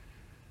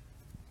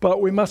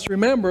 But we must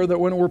remember that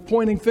when we're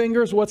pointing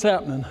fingers, what's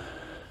happening?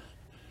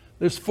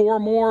 There's 4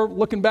 more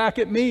looking back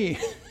at me.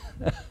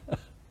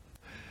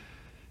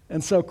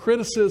 And so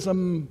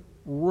criticism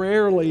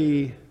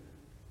rarely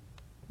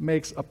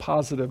makes a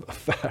positive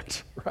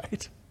effect,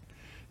 right?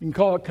 You can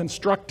call it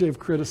constructive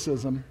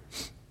criticism.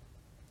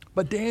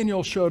 But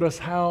Daniel showed us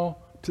how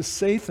to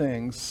say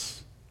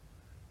things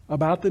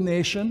about the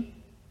nation,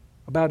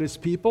 about his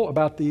people,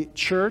 about the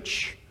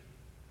church,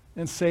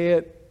 and say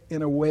it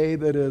in a way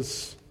that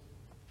is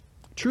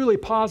truly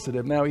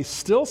positive. Now, he's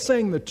still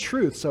saying the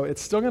truth, so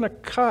it's still going to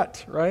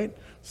cut, right?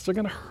 It's still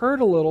going to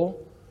hurt a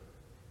little,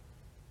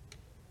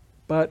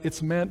 but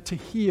it's meant to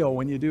heal.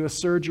 When you do a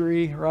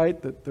surgery, right,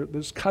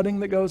 there's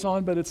cutting that goes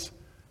on, but it's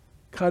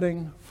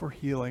cutting for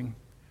healing.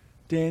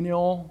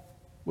 Daniel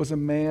was a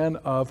man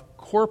of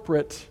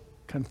corporate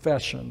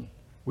confession,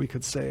 we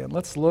could say. And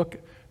let's look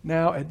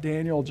now at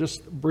Daniel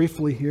just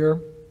briefly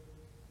here.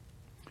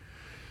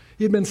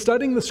 He'd been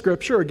studying the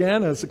scripture.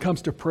 Again, as it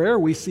comes to prayer,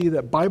 we see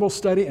that Bible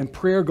study and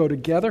prayer go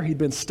together. He'd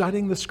been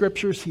studying the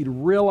scriptures. He'd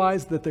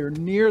realized that they're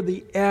near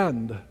the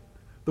end,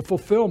 the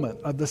fulfillment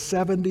of the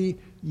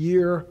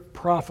 70-year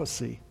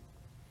prophecy.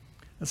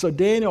 And so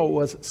Daniel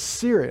was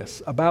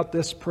serious about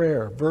this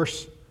prayer.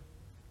 Verse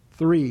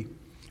 3,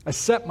 I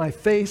set my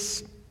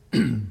face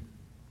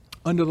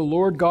unto the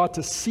Lord God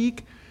to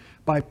seek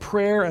by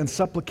prayer and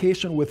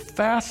supplication with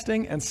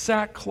fasting and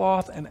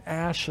sackcloth and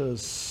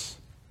ashes.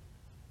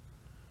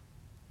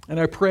 And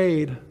I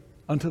prayed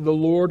unto the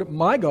Lord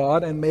my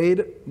God and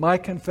made my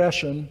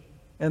confession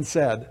and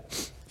said,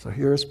 so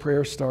here his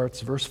prayer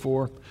starts, verse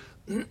 4,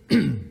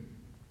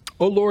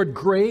 O Lord,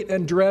 great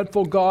and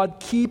dreadful God,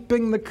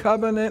 keeping the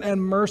covenant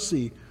and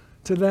mercy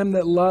to them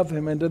that love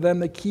him and to them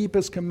that keep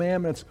his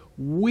commandments,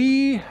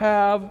 we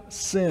have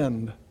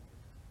sinned.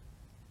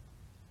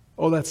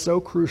 Oh, that's so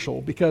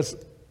crucial, because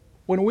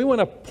when we want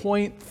to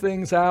point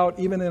things out,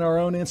 even in our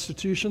own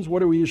institutions, what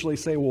do we usually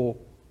say? Well,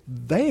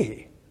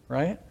 they,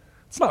 right?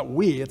 It's not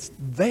we, it's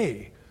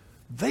they.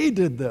 They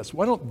did this.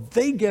 Why don't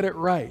they get it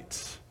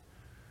right?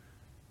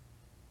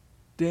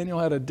 Daniel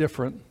had a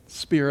different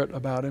spirit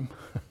about him.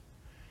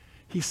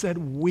 He said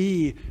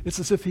we. It's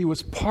as if he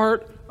was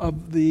part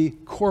of the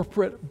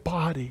corporate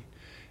body.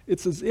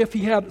 It's as if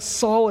he had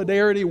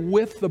solidarity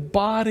with the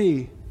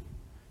body.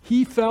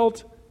 He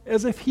felt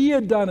as if he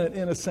had done it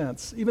in a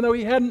sense, even though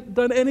he hadn't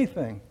done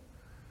anything.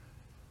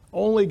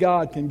 Only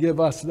God can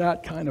give us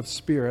that kind of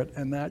spirit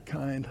and that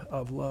kind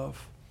of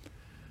love.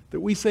 That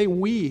we say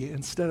we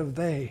instead of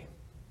they.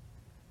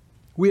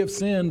 We have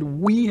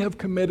sinned. We have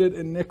committed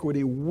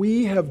iniquity.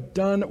 We have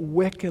done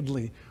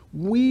wickedly.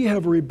 We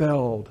have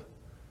rebelled,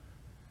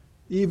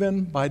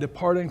 even by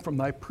departing from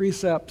thy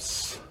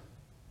precepts,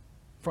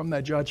 from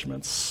thy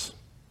judgments.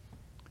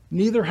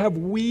 Neither have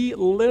we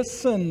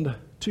listened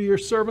to your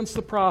servants,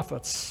 the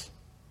prophets.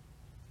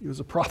 He was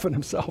a prophet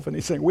himself, and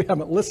he's saying, we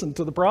haven't listened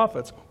to the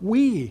prophets.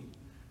 We,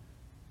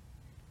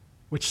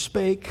 which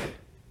spake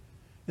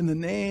in the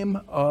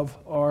name of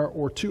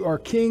to our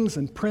kings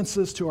and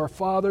princes, to our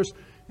fathers,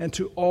 and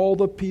to all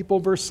the people.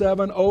 Verse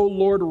 7, O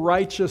Lord,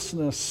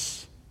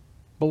 righteousness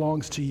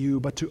belongs to you,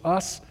 but to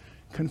us,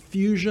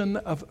 confusion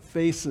of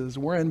faces.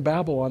 We're in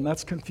Babylon.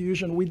 That's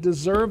confusion. We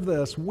deserve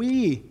this.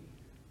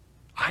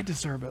 I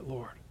deserve it,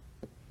 Lord.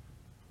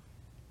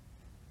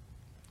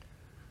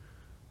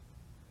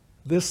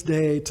 This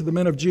day, to the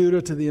men of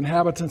Judah, to the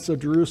inhabitants of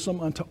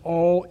Jerusalem, unto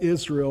all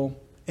Israel,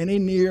 any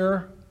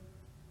near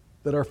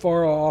that are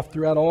far off,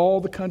 throughout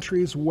all the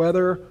countries,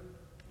 whether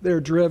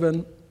they're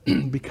driven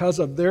because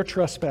of their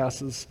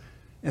trespasses,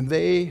 and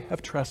they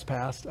have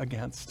trespassed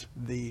against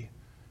thee.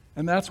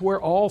 And that's where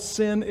all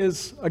sin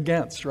is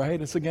against, right?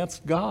 It's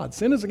against God.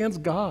 Sin is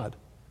against God.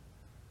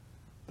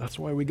 That's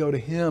why we go to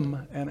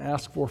him and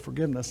ask for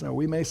forgiveness. Now,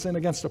 we may sin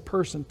against a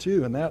person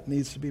too, and that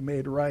needs to be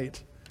made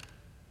right.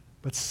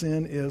 But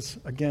sin is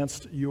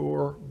against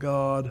your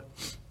God.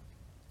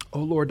 O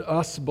Lord, to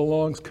us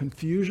belongs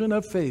confusion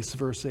of face,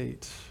 verse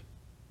 8,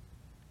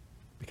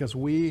 because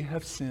we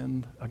have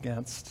sinned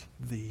against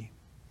thee.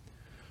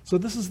 So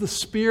this is the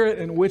spirit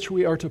in which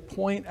we are to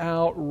point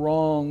out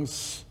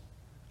wrongs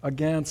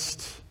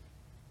against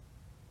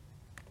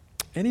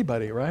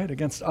anybody, right?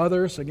 Against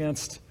others,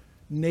 against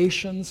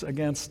nations,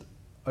 against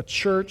a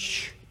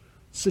church,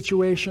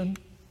 situation.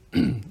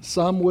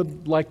 Some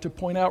would like to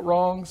point out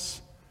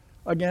wrongs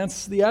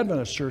against the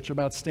Adventist Church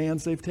about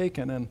stands they've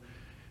taken. And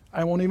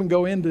I won't even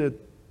go into,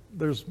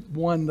 there's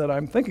one that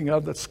I'm thinking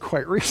of that's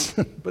quite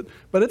recent, but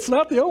it's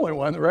not the only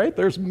one, right?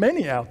 There's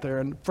many out there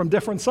and from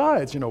different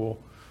sides. Well,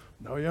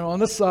 no, on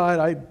this side,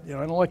 I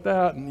don't like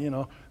that.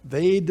 And,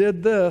 they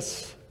did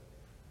this.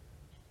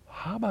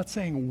 How about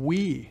saying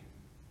we?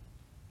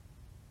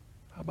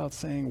 How about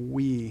saying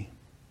we?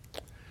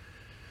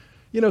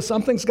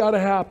 Something's got to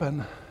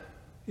happen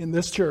in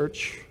this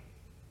church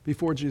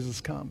before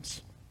Jesus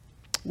comes.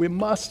 We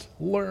must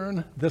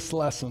learn this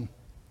lesson,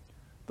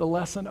 the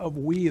lesson of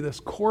we,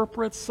 this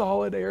corporate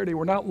solidarity.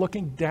 We're not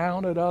looking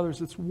down at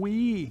others. It's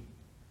we.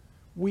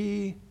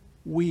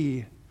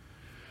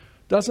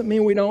 Doesn't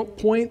mean we don't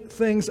point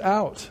things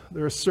out.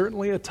 There is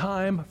certainly a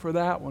time for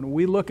that. When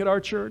we look at our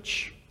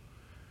church,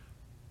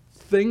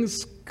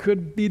 things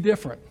could be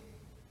different.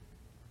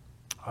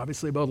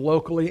 Obviously, both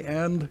locally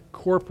and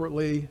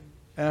corporately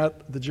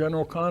at the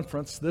General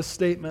Conference. This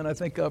statement I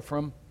think of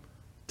from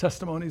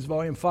Testimonies,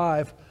 Volume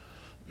 5.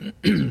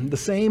 The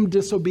same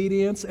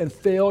disobedience and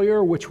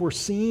failure which were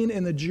seen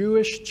in the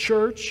Jewish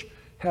church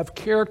have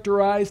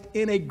characterized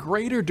in a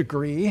greater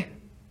degree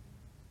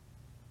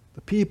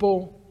the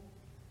people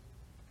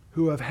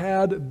who have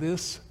had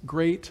this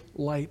great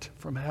light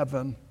from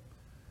heaven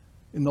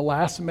in the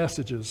last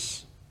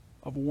messages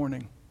of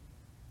warning.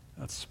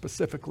 That's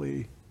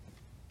specifically,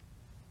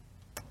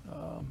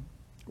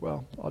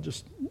 I'll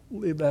just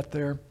leave that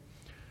there.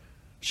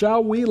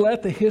 Shall we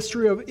let the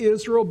history of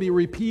Israel be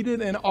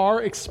repeated in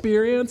our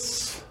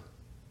experience?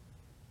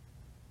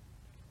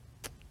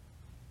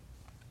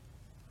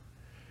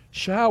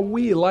 Shall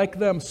we, like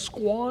them,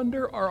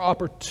 squander our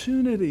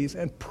opportunities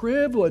and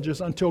privileges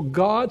until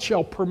God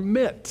shall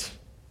permit?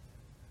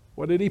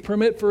 What did He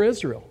permit for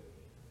Israel?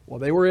 Well,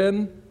 they were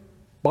in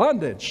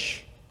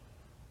bondage.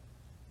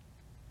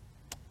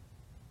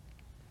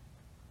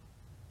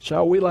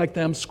 Shall we, like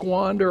them,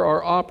 squander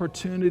our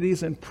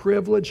opportunities and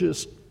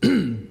privileges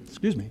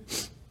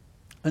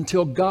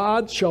until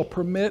God shall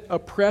permit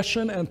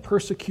oppression and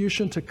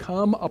persecution to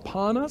come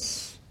upon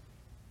us?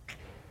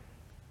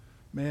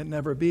 May it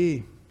never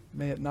be.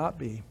 May it not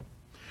be.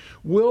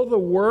 Will the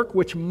work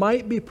which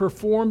might be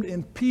performed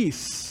in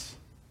peace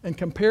and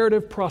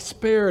comparative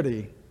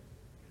prosperity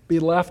be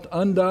left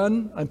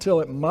undone until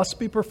it must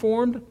be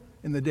performed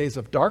in the days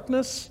of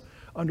darkness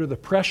under the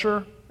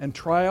pressure and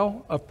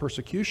trial of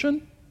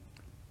persecution?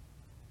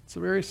 It's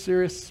a very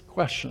serious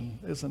question,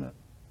 isn't it?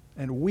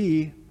 And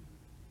we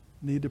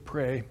need to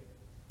pray.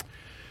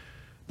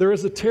 There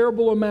is a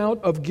terrible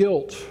amount of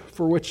guilt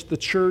for which the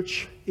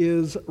church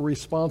is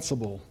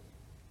responsible.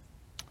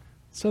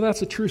 So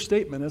that's a true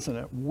statement, isn't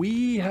it?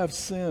 We have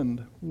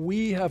sinned.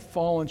 We have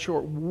fallen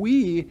short.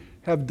 We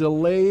have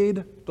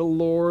delayed the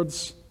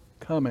Lord's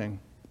coming.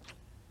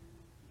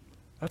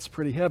 That's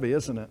pretty heavy,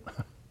 isn't it?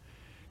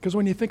 Because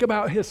when you think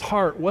about His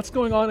heart, what's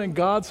going on in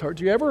God's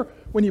heart?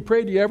 When you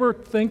pray, do you ever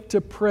think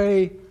to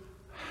pray,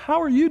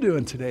 how are you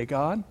doing today,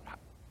 God?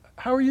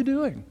 How are you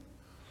doing?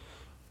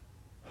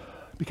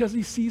 Because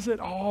He sees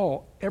it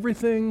all.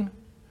 Everything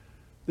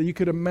that you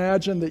could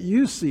imagine that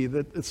you see,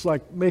 that it's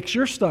like makes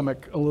your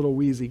stomach a little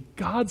wheezy.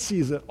 God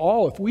sees it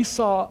all. If we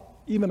saw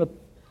even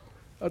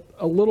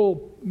a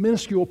little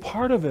minuscule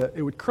part of it,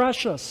 it would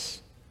crush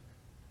us.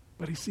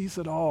 But He sees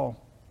it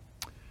all.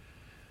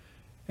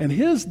 And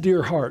His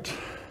dear heart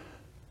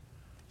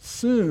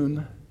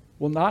soon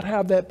will not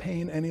have that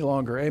pain any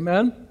longer.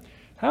 Amen?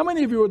 How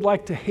many of you would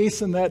like to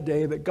hasten that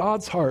day that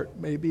God's heart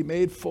may be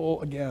made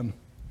full again?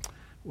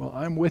 Well,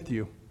 I'm with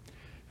you.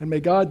 And may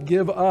God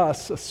give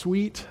us a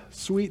sweet,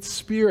 sweet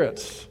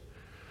spirit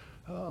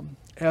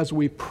as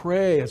we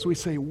pray, as we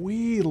say,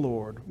 we,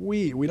 Lord,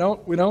 we. We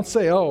don't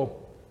say,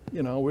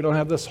 we don't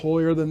have this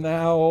holier than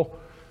thou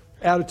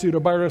attitude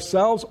about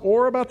ourselves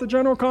or about the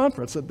General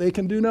Conference, that they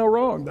can do no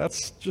wrong.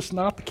 That's just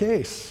not the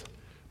case.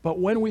 But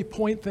when we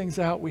point things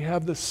out, we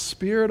have this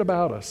spirit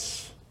about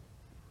us,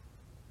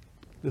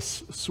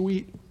 this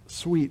sweet,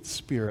 sweet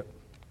spirit.